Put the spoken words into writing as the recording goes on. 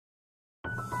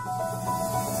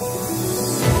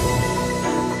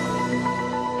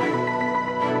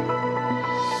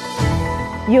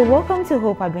You're welcome to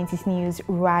Hope Adventist News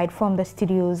right from the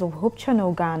studios of Hope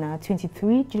Channel Ghana,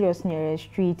 23 Julius Nyerere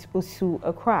Street, Osu,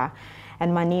 Accra.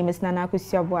 And my name is Nana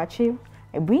Kusiabuachi.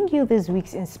 I bring you this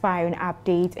week's inspiring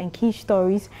updates and key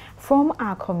stories from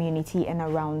our community and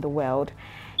around the world.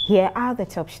 Here are the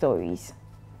top stories.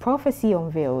 Prophecy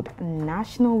unveiled.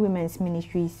 National Women's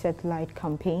Ministry Satellite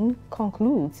Campaign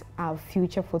concludes our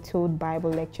Future Foretold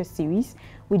Bible Lecture Series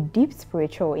with deep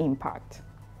spiritual impact.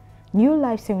 New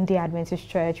Life Seventh-day Adventist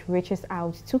Church reaches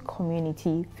out to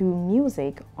community through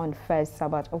music on first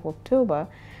Sabbath of October,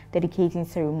 dedicating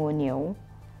ceremonial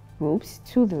robes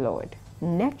to the Lord.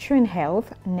 Nurturing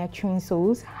health, nurturing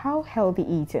souls, how healthy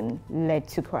eating led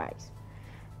to Christ.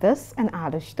 This and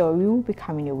other story will be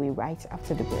coming your way right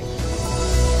after the break.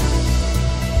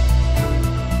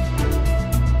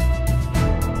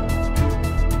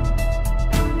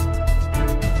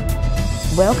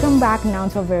 Welcome back now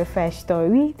to our very first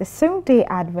story. The Seventh-day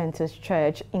Adventist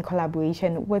Church, in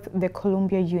collaboration with the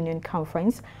Columbia Union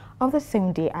Conference of the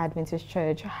Seventh-day Adventist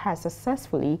Church, has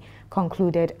successfully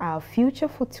concluded our Future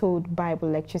Foretold Bible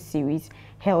Lecture Series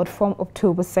held from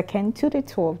October 2nd to the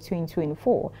 12th,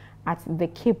 2024 at the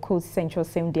Cape Coast Central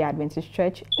Seventh-day Adventist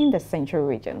Church in the Central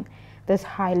Region. This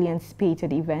highly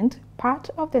anticipated event, part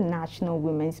of the National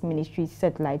Women's Ministry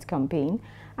Satellite Campaign,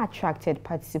 attracted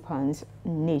participants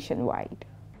nationwide.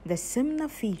 The seminar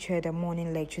featured a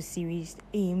morning lecture series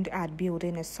aimed at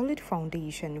building a solid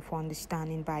foundation for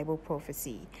understanding Bible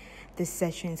prophecy. The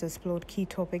sessions explored key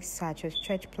topics such as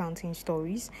church planting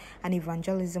stories, an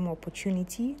evangelism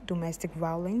opportunity, domestic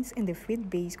violence in the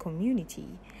faith-based community,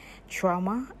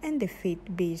 trauma and the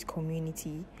faith-based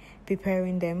community,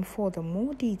 preparing them for the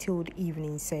more detailed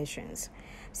evening sessions.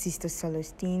 Sister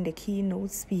Celestine, the keynote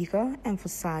speaker,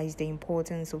 emphasized the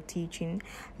importance of teaching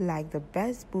like the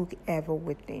best book ever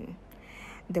written.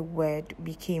 The Word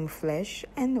became flesh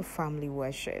and the family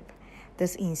worship.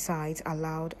 This insight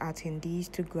allowed attendees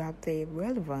to grab the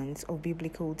relevance of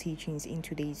biblical teachings in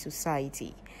today's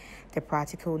society. The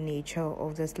practical nature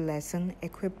of this lesson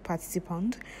equipped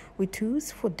participants with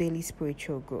tools for daily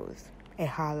spiritual growth. A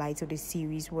highlight of the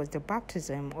series was the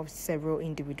baptism of several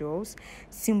individuals,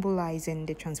 symbolizing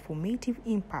the transformative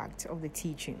impact of the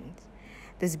teachings.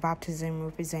 This baptism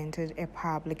represented a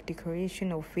public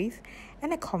declaration of faith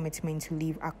and a commitment to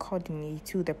live accordingly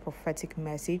to the prophetic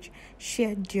message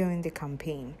shared during the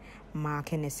campaign,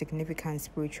 marking a significant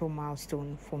spiritual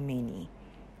milestone for many.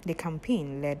 The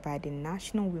campaign, led by the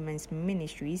National Women's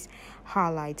Ministries,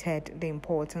 highlighted the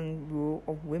important role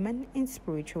of women in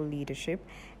spiritual leadership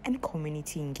and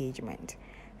community engagement.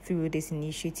 Through this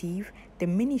initiative, the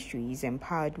ministries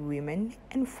empowered women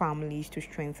and families to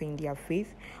strengthen their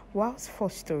faith whilst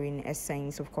fostering a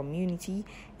sense of community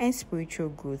and spiritual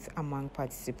growth among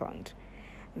participants.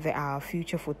 The Our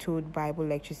Future Foretold Bible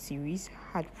Lecture Series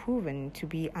had proven to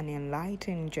be an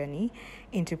enlightening journey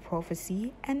into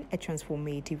prophecy and a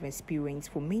transformative experience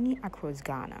for many across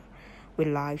Ghana. With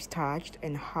lives touched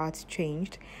and hearts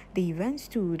changed, the event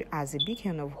stood as a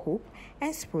beacon of hope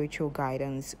and spiritual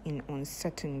guidance in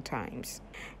uncertain times.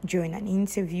 During an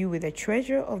interview with the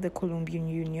treasurer of the Columbian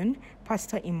Union,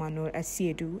 Pastor Emmanuel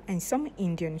Asiedu, and some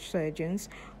Indian surgeons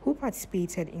who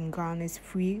participated in Ghana's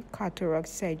free cataract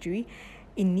surgery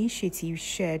initiative,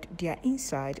 shared their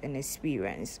insight and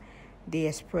experience. They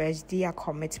expressed their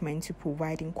commitment to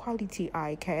providing quality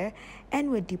eye care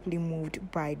and were deeply moved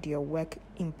by their work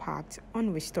impact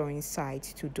on restoring sight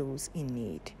to those in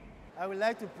need. I would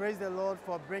like to praise the Lord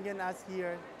for bringing us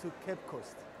here to Cape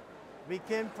Coast. We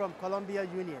came from Columbia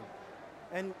Union,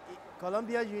 and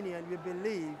Columbia Union, we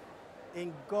believe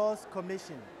in God's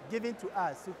commission given to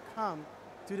us to come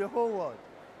to the whole world.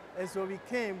 And so we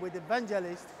came with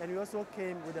evangelists, and we also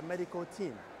came with a medical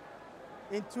team.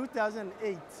 In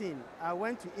 2018, I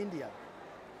went to India,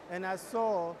 and I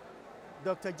saw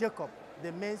Dr. Jacob,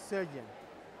 the main surgeon.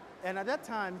 And at that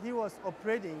time, he was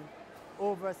operating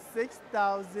over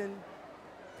 6,000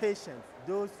 patients,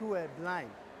 those who were blind.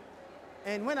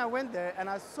 And when I went there, and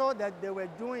I saw that they were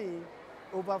doing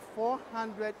over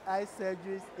 400 eye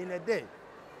surgeries in a day.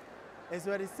 And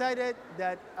so I decided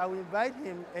that I would invite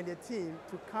him and the team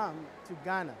to come to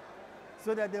Ghana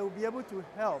so that they will be able to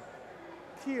help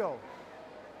cure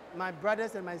my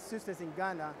brothers and my sisters in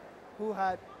Ghana who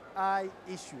had eye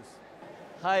issues.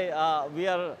 Hi, we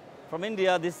are from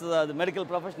India. This is the medical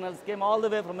professionals came all the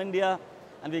way from India,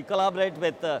 and we collaborate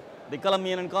with the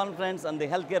Columbia Union Conference and the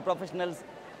healthcare professionals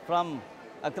from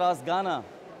across Ghana,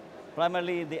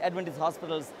 primarily the Adventist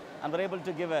hospitals, and we're able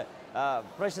to give a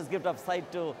precious gift of sight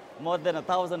to more than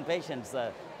 1,000 patients.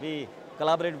 We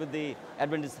collaborate with the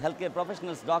Adventist healthcare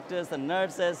professionals, doctors and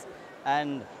nurses,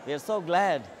 and we are so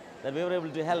glad that we were able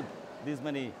to help these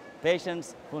many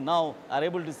patients who now are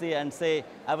able to see and say,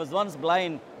 I was once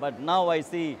blind, but now I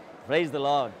see. Praise the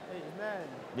Lord. Amen.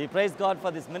 We praise God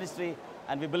for this ministry,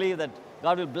 and we believe that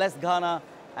God will bless Ghana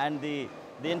and the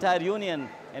entire union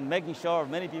in making sure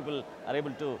many people are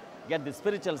able to get the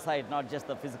spiritual side, not just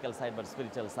the physical side, but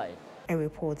spiritual side. A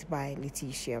report by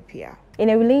Leticia Pia. In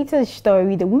a related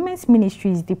story, the Women's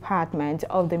Ministries Department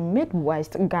of the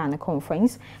Midwest Ghana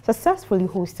Conference successfully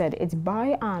hosted its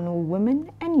biannual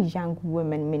Women and Young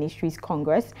Women Ministries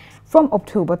Congress from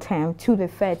October 10 to the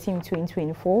 13th,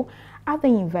 2024 at the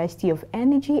University of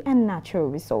Energy and Natural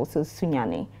Resources,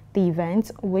 Sunyani. The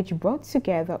event, which brought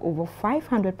together over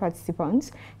 500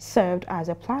 participants, served as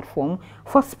a platform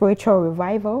for spiritual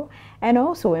revival and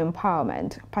also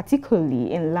empowerment,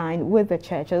 particularly in line with the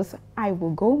church's I Will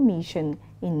Go mission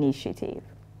initiative.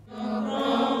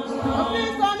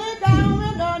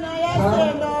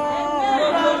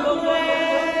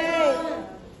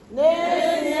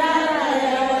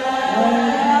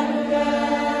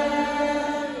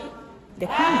 The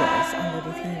Congress, under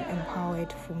the theme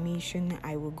Empowered for Mission,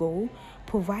 I Will Go,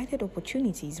 provided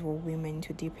opportunities for women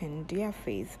to deepen their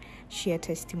faith, share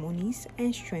testimonies,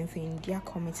 and strengthen their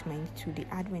commitment to the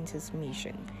Adventist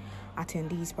mission.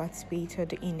 Attendees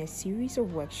participated in a series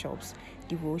of workshops,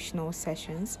 devotional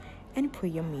sessions, and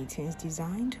prayer meetings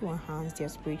designed to enhance their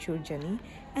spiritual journey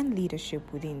and leadership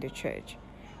within the church.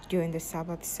 During the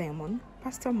Sabbath sermon,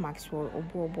 Pastor Maxwell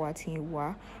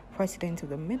Obuobuatinwa, president of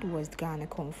the Midwest Ghana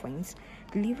Conference,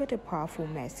 delivered a powerful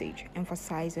message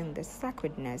emphasizing the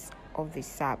sacredness of the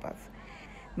Sabbath.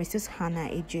 Mrs. Hannah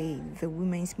Ejay, the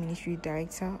Women's Ministry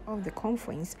Director of the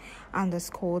conference,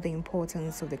 underscored the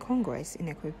importance of the Congress in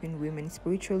equipping women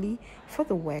spiritually for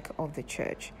the work of the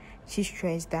church. She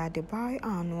stressed that the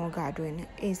biannual gathering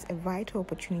is a vital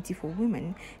opportunity for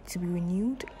women to be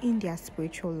renewed in their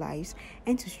spiritual lives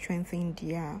and to strengthen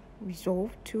their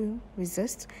resolve to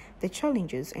resist the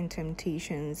challenges and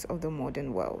temptations of the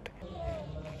modern world.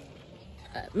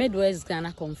 Midwest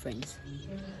Ghana Conference.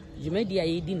 Jumedia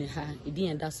Edin ha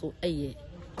Edin Daso a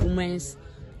women's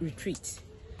retreat.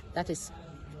 That is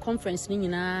conference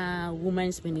nina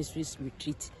women's ministries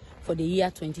retreat for the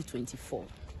year 2024.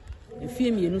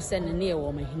 Mfie mienu se ne ne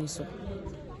wo mahini so.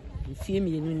 Mfie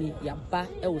mienu ni yaba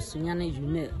e wo Sunyane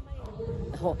Junel.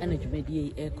 Ho ena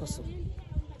Jumedia e koso.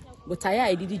 Botaya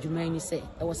edidi Jumani se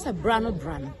e wo se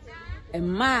brano.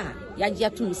 Emma yagia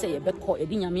tumi se ye beko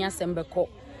edi nyame asem beko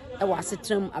e wo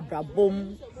asetrem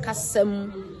abrabom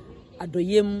kasem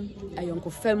adoyem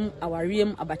ayonkofem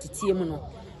awariem abatetiem no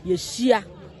ye hia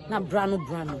na brano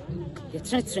ye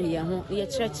tretre ye ho ye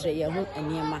tretre ye ho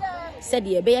eniema said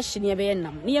ye be ye hye be ye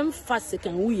nam ne yemfa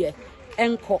sekan wuye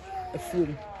enko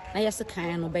afuom na ye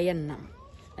sekan no be ye nam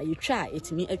na ye twa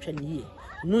etimi atwa ne yie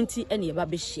nunti ene ye ba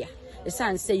be hia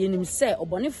esan se yenim se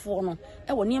obonefo no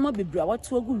e wo niema bebra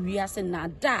wato agu wiase na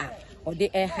da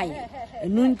ode e haye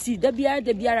nunti da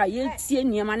biara ye tie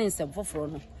niema ne nsem foforo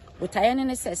no Utayane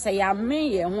ne se ya me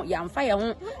ye ho ya mfa ye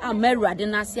ho amaruade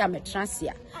na ase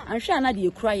ametrasia anhwe ana de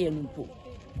ekura ye numpo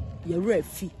ye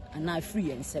rafi ana free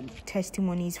ensem.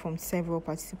 Testimonies from several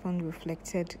participants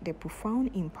reflected the profound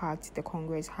impact the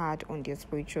Congress had on their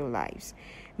spiritual lives.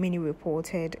 Many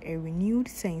reported a renewed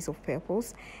sense of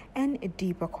purpose and a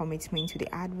deeper commitment to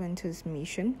the Adventist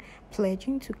mission,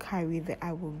 pledging to carry the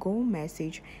I Will Go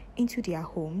message into their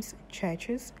homes,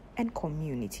 churches, and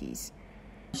communities.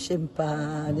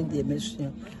 Shimpa the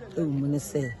mission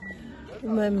say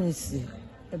Mamisi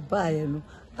a bayano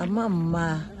a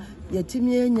mamma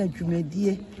yetimian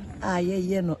jumedie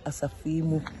aye no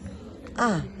asafimu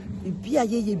bia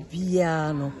ye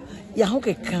biano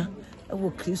yahokeka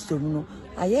wo Kristo no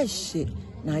aye she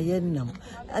na ye nam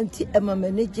anti ema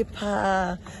manage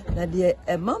pa na de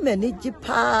ema manage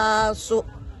pa so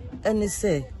ene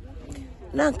say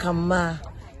na kama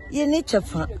ye ni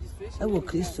chefa wo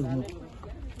Kristo no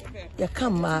ya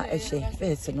kama ehye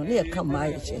first no ya kama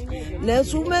ehye na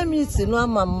so mamisi no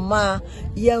amama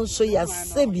yenso ya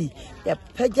sebi ya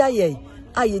pagya ye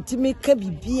ayetimi ka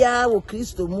bibia wo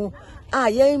Kristo mu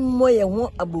ayen moye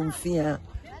ho abomfia.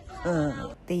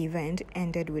 The event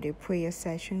ended with a prayer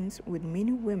sessions with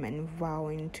many women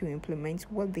vowing to implement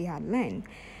what they had learned,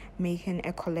 making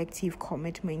a collective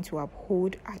commitment to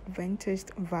uphold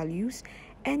Adventist values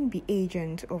and be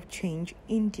agents of change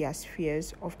in their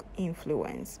spheres of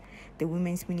influence. The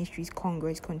Women's Ministries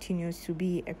Congress continues to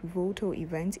be a pivotal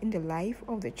event in the life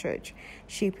of the church,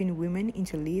 shaping women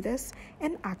into leaders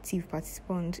and active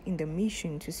participants in the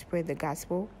mission to spread the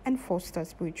gospel and foster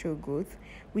spiritual growth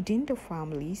within the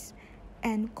families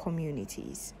and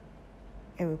communities.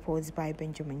 A report by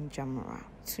Benjamin Jamara,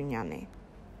 Sunyane.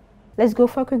 Let's go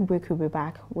for a quick break. We'll be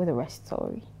back with the rest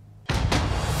story.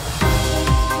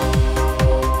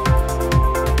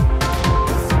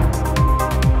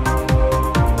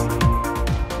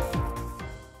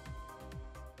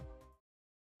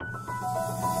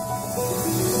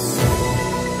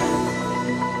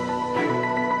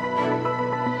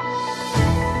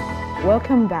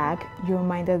 Welcome back. You're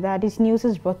reminded that this news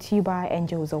is brought to you by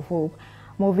Angels of Hope.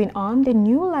 Moving on, the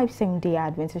New Life Seventh-day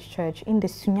Adventist Church in the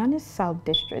Sunyani South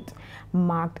District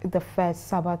marked the first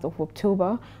Sabbath of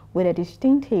October with a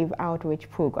distinctive outreach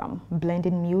program,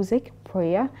 blending music,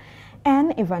 prayer,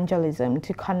 and evangelism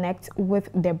to connect with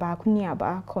the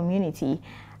Bakuniaba community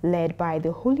led by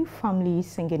the Holy Family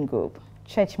Singing Group.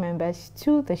 Church members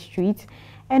to the streets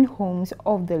and homes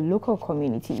of the local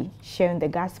community, sharing the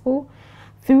gospel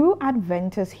through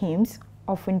Adventist hymns,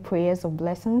 offering prayers of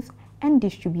blessings, and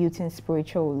distributing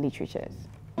spiritual literatures.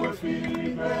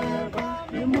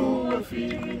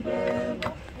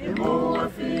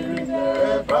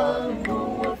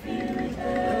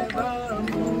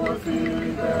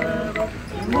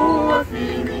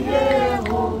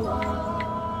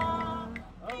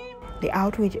 The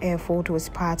outreach effort was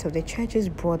part of the church's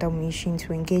broader mission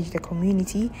to engage the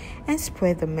community and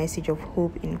spread the message of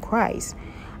hope in Christ.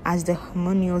 As the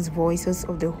harmonious voices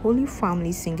of the Holy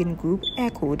Family Singing Group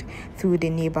echoed through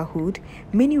the neighborhood,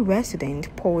 many residents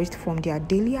paused from their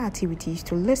daily activities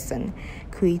to listen,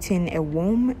 creating a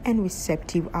warm and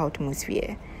receptive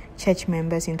atmosphere. Church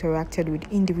members interacted with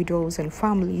individuals and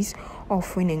families,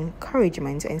 offering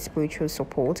encouragement and spiritual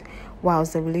support,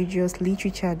 whilst the religious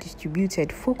literature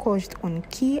distributed focused on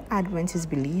key Adventist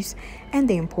beliefs and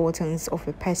the importance of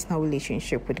a personal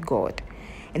relationship with God.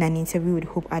 In an interview with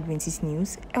Hope Adventist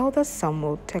News, Elder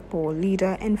Samuel Tekpo,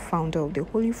 leader and founder of the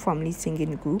Holy Family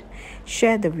Singing Group,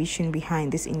 shared the vision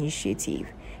behind this initiative.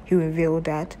 He revealed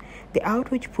that the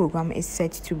outreach program is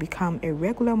set to become a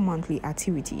regular monthly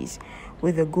activity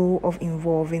with the goal of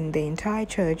involving the entire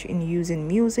church in using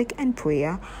music and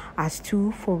prayer as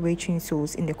tools for reaching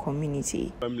souls in the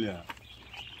community. Family,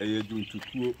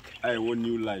 I want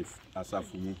new life as a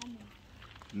fumu.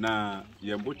 Na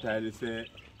yembota say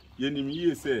yenim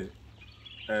ye say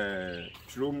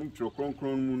trom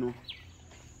muno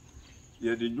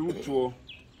ye de dwumto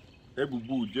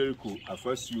ebubu Jericho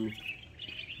afasuo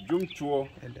dwumto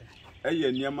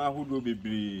eye niama ahodo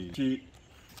bebre ti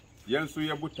yenso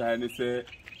yebota ne say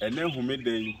ene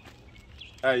homeden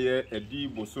aye edi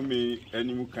bosome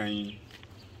animu kan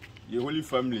ye Holy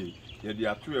Family ye de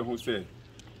ato e ho say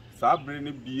sabre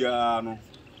ne bia no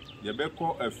ye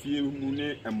beko afie mu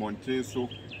ne emonten so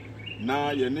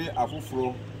na ye ne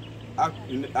afoforo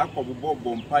akobbo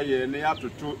bompaye ne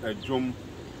atoto adwom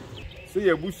se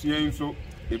ye busuen so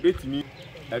ebetini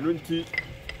eno nti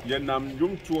ye nam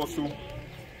dwomto so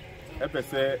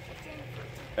epese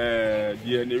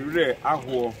ye ne wure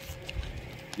aho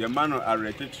ye mano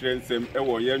arekekire nsem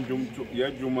ewo ye dwomto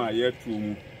ye dwoma ye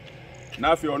tumu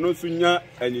na afi ono so nya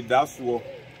anidaso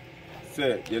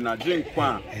se ye na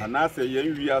dwenkwa anase ye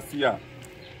wiase a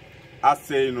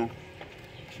asei no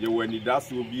ye wani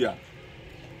daso bia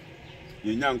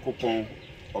ye nyankopon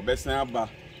obesan aba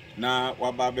na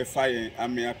waba be fayen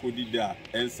ame akodida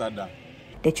ensada.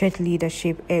 The church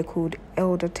leadership echoed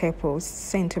Elder Tepo's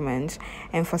sentiments,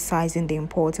 emphasizing the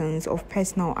importance of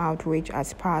personal outreach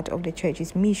as part of the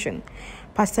church's mission.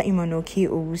 Pastor Imanoke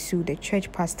Owusu, the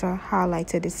church pastor,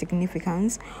 highlighted the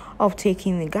significance of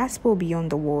taking the gospel beyond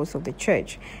the walls of the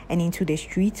church and into the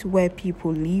streets where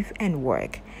people live and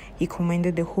work. He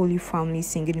commended the Holy Family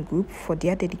Singing Group for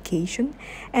their dedication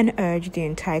and urged the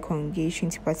entire congregation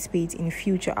to participate in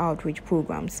future outreach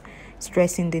programs,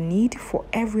 stressing the need for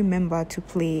every member to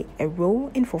play a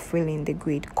role in fulfilling the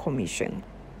Great Commission.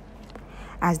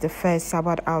 As the first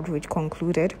Sabbath outreach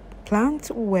concluded,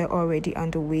 plans were already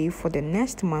underway for the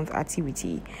next month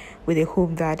activity, with the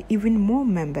hope that even more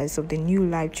members of the New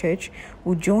Life Church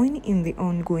will join in the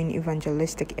ongoing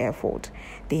evangelistic effort.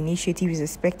 The initiative is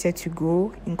expected to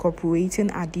grow,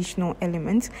 incorporating additional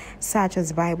elements such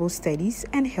as Bible studies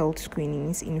and health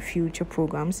screenings in future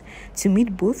programs to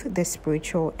meet both the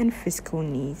spiritual and physical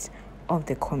needs of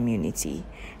the community.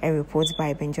 A report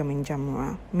by Benjamin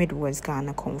Jamura, Midwest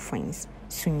Ghana Conference,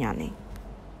 Sunyani.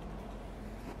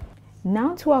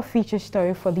 Now to our feature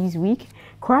story for this week.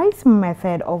 Christ's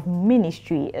method of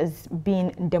ministry is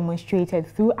being demonstrated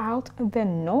throughout the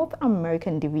North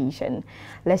American division.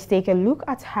 Let's take a look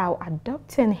at how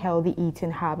adopting healthy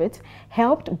eating habits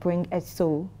helped bring a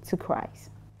soul to Christ.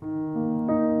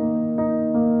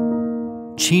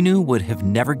 Chinu would have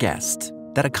never guessed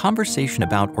that a conversation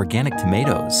about organic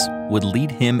tomatoes would lead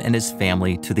him and his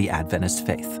family to the Adventist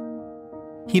faith.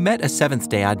 He met a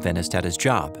Seventh-day Adventist at his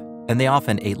job, and they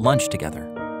often ate lunch together.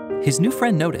 His new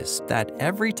friend noticed that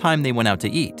every time they went out to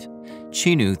eat,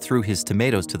 Chinu threw his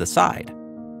tomatoes to the side.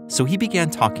 So he began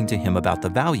talking to him about the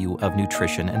value of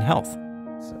nutrition and health.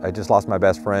 I just lost my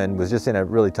best friend, was just in a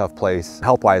really tough place.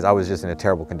 Health-wise, I was just in a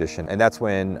terrible condition. And that's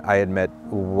when I had met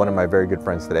one of my very good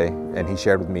friends today, and he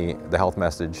shared with me the health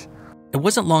message. It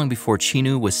wasn't long before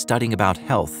Chinu was studying about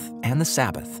health and the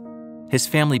Sabbath. His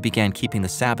family began keeping the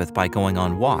Sabbath by going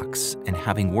on walks and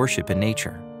having worship in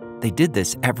nature. They did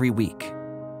this every week.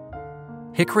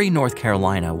 Hickory, North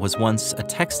Carolina was once a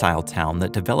textile town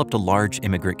that developed a large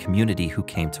immigrant community who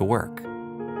came to work.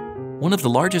 One of the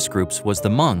largest groups was the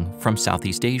Hmong from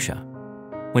Southeast Asia.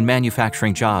 When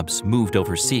manufacturing jobs moved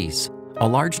overseas, a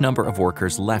large number of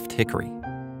workers left Hickory.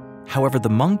 However, the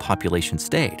Hmong population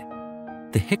stayed.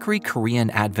 The Hickory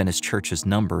Korean Adventist Church's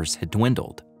numbers had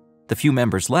dwindled. The few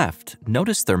members left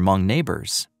noticed their Hmong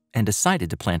neighbors and decided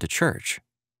to plant a church.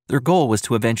 Their goal was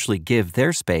to eventually give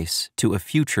their space to a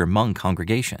future Hmong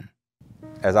congregation.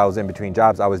 As I was in between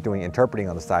jobs, I was doing interpreting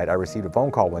on the side. I received a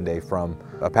phone call one day from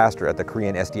a pastor at the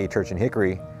Korean SDA Church in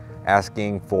Hickory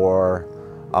asking for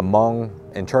a Hmong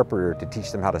interpreter to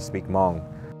teach them how to speak Hmong.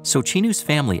 So Chinu's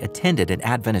family attended an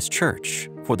Adventist church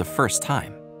for the first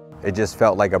time. It just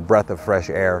felt like a breath of fresh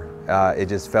air. It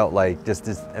just felt like just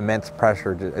this immense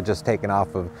pressure just taken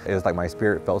off of, it was like my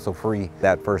spirit felt so free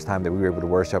that first time that we were able to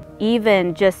worship.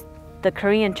 Even just the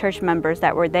Korean church members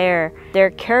that were there, their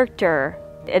character,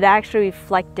 it actually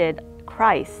reflected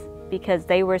Christ because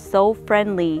they were so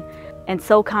friendly and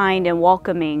so kind and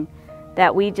welcoming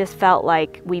that we just felt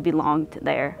like we belonged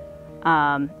there.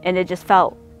 And it just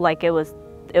felt like it was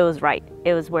right.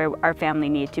 It was where our family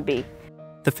needed to be.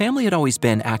 The family had always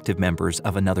been active members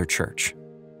of another church.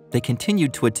 They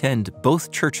continued to attend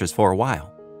both churches for a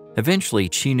while. Eventually,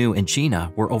 Chinu and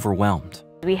Gina were overwhelmed.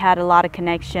 We had a lot of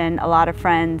connection, a lot of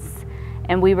friends,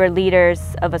 and we were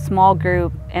leaders of a small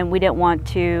group, and we didn't want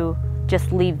to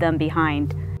just leave them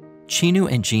behind. Chinu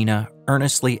and Gina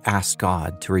earnestly asked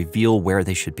God to reveal where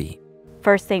they should be.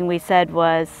 First thing we said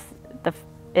was,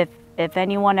 if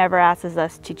anyone ever asks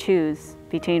us to choose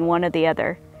between one or the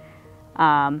other,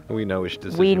 we know which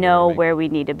decision we know where we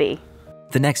need to be.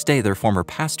 The next day, their former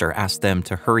pastor asked them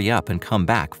to hurry up and come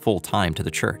back full-time to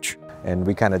the church. And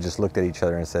we kind of just looked at each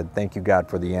other and said, thank you, God,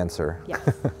 for the answer. Yes.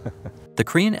 The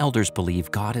Korean elders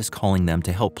believe God is calling them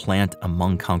to help plant a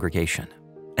Hmong congregation,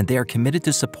 and they are committed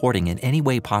to supporting in any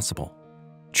way possible.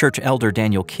 Church elder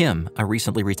Daniel Kim, a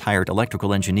recently retired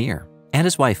electrical engineer, and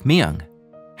his wife Myung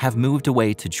have moved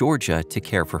away to Georgia to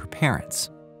care for her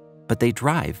parents. But they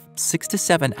drive 6 to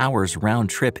 7 hours round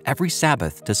trip every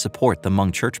Sabbath to support the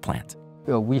Hmong church plant.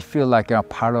 We feel like a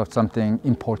part of something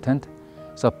important.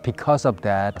 So because of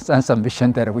that sense of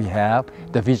mission that we have,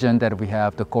 the vision that we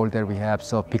have, the goal that we have,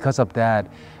 so because of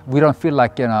that, we don't feel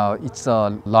like, it's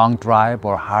a long drive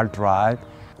or hard drive.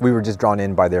 We were just drawn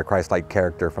in by their Christ-like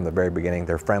character from the very beginning,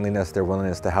 their friendliness, their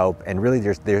willingness to help, and really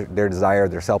their desire,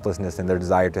 their selflessness, and their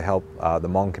desire to help the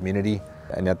Hmong community.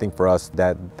 And I think for us,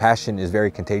 that passion is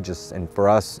very contagious. And for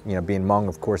us, being Hmong,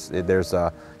 of course, there's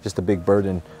just a big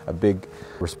burden, a big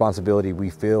responsibility we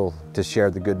feel to share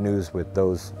the good news with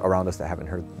those around us that haven't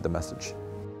heard the message.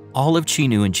 All of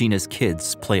Chinu and Gina's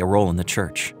kids play a role in the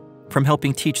church. From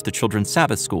helping teach the children's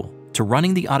Sabbath school to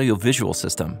running the audiovisual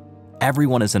system,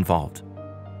 everyone is involved.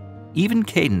 Even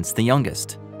Cadence, the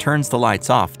youngest, turns the lights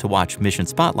off to watch Mission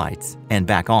Spotlights and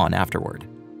back on afterward.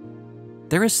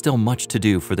 There is still much to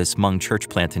do for this Hmong church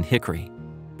plant in Hickory.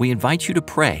 We invite you to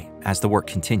pray as the work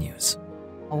continues.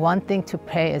 One thing to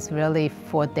pray is really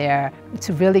for to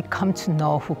really come to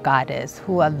know who God is,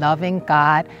 who a loving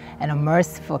God and a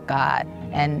merciful God,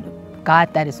 and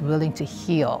God that is willing to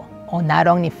heal, not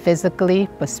only physically,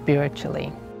 but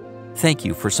spiritually. Thank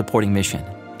you for supporting Mission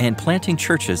and planting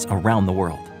churches around the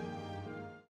world.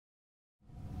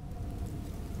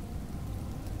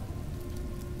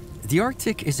 The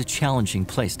Arctic is a challenging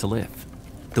place to live.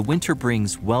 The winter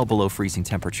brings well below freezing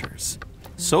temperatures,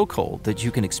 so cold that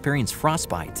you can experience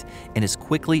frostbite in as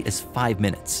quickly as 5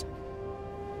 minutes.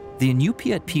 The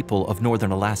Inupiat people of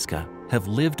northern Alaska have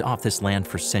lived off this land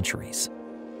for centuries.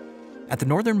 At the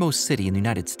northernmost city in the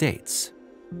United States,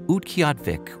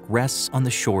 Utqiagvik rests on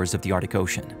the shores of the Arctic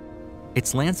Ocean.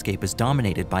 Its landscape is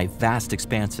dominated by vast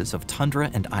expanses of tundra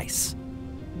and ice.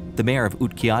 The mayor of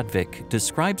Utqiagvik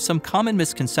describes some common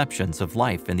misconceptions of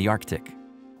life in the Arctic.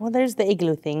 Well, there's the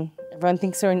igloo thing. Everyone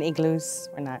thinks we're in igloos.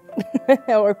 We're not.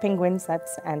 Or penguins,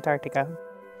 that's Antarctica.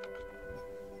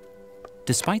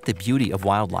 Despite the beauty of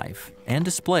wildlife and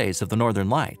displays of the northern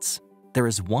lights, there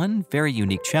is one very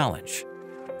unique challenge: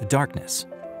 darkness.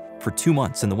 For 2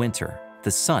 months in the winter,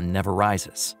 the sun never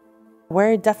rises.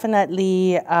 We're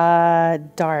definitely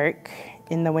dark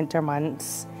in the winter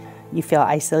months. You feel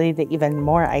isolated, even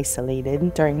more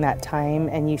isolated during that time,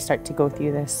 and you start to go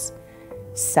through this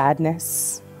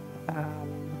sadness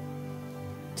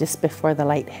just before the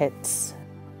light hits.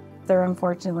 There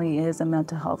unfortunately is a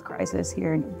mental health crisis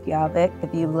here in Reykjavik.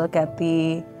 If you look at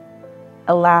the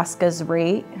Alaska's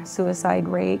rate, suicide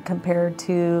rate, compared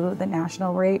to the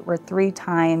national rate, we're 3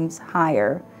 times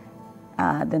higher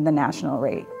than the national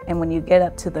rate. And when you get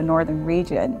up to the northern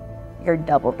region, you're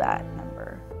double that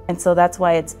number. And so that's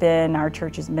why it's been our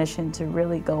church's mission to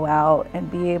really go out and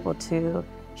be able to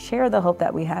share the hope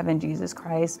that we have in Jesus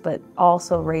Christ, but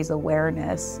also raise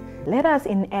awareness. Let us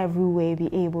in every way be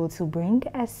able to bring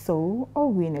a soul or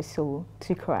win a soul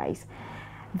to Christ.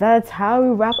 That's how we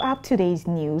wrap up today's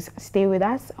news. Stay with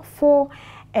us for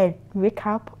a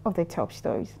recap of the top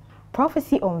stories.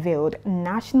 Prophecy Unveiled,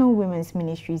 National Women's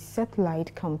Ministries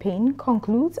Satellite Campaign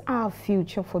concludes our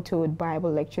Future Foretold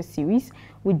Bible Lecture Series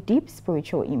with deep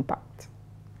spiritual impact.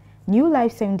 New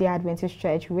Life Seventh-day Adventist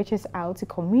Church reaches out to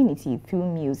community through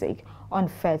music on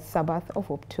first Sabbath of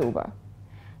October.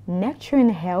 Nurturing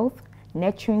Health,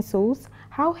 Nurturing Souls,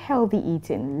 How Healthy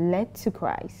Eating Led to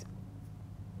Christ.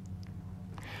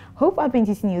 Hope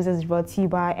Adventist News is brought to you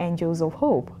by Angels of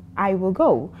Hope. I will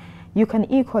go. You can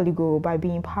equally go by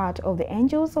being part of the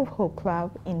Angels of Hope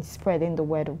Club in spreading the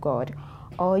word of God.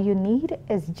 All you need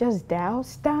is just dial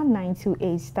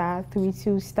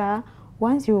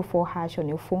 *928*32*104# on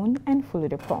your phone and follow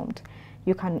the prompt.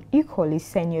 You can equally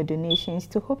send your donations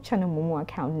to Hope Channel Momo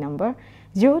account number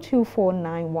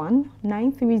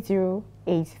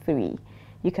 024919303.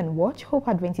 You can watch Hope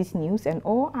Adventist News and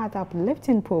all other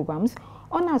uplifting programs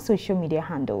on our social media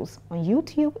handles. On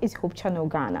YouTube is Hope Channel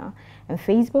Ghana and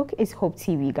Facebook is Hope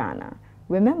TV Ghana.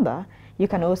 Remember, you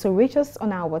can also reach us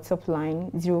on our WhatsApp line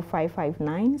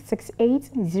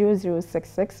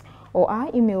 0559680066 or our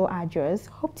email address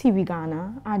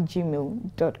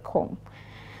hopetvghana@gmail.com.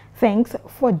 Thanks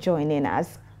for joining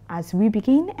us as we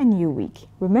begin a new week.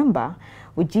 Remember,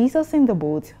 with Jesus in the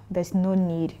boat, there's no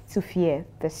need to fear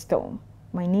the storm.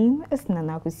 My name is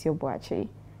Nana Kusiobuachi,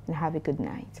 and have a good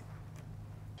night.